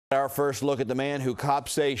Our first look at the man who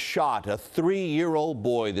cops say shot a 3-year-old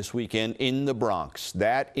boy this weekend in the Bronx.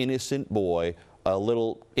 That innocent boy, a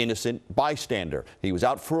little innocent bystander. He was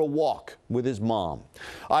out for a walk with his mom.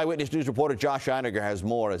 Eyewitness News reporter Josh Einiger has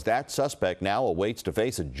more as that suspect now awaits to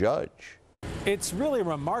face a judge. It's really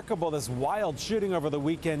remarkable this wild shooting over the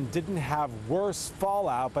weekend didn't have worse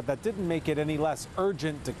fallout, but that didn't make it any less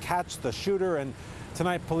urgent to catch the shooter. And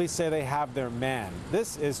tonight, police say they have their man.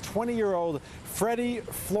 This is 20-year-old Freddie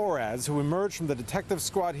Flores, who emerged from the detective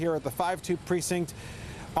squad here at the 5-2 precinct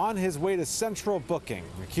on his way to Central Booking,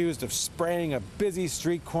 accused of spraying a busy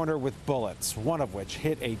street corner with bullets, one of which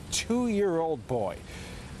hit a 2-year-old boy.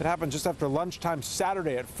 It happened just after lunchtime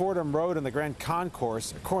Saturday at Fordham Road in the Grand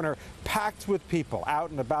Concourse, a corner packed with people out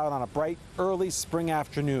and about on a bright, early spring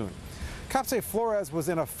afternoon. Cops say Flores was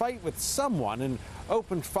in a fight with someone and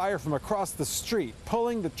opened fire from across the street,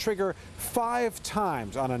 pulling the trigger 5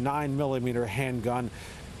 times on a 9mm handgun.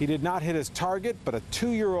 He did not hit his target, but a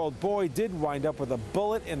 2-year-old boy did wind up with a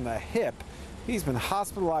bullet in the hip. He's been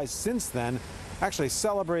hospitalized since then. Actually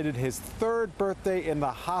celebrated his 3rd birthday in the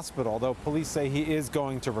hospital, though police say he is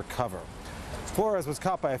going to recover. Flores was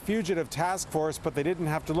caught by a fugitive task force, but they didn't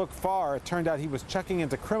have to look far. It turned out he was checking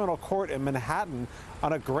into criminal court in Manhattan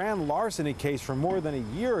on a grand larceny case from more than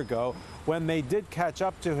a year ago when they did catch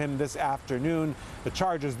up to him this afternoon. The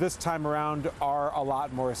charges this time around are a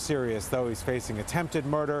lot more serious, though. He's facing attempted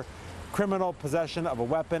murder, criminal possession of a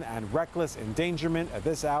weapon, and reckless endangerment. At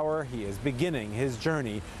this hour, he is beginning his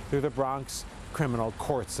journey through the Bronx criminal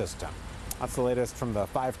court system. That's the latest from the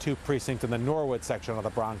 5-2 precinct in the Norwood section of the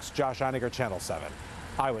Bronx. Josh Einiger, Channel 7,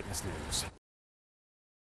 Eyewitness News.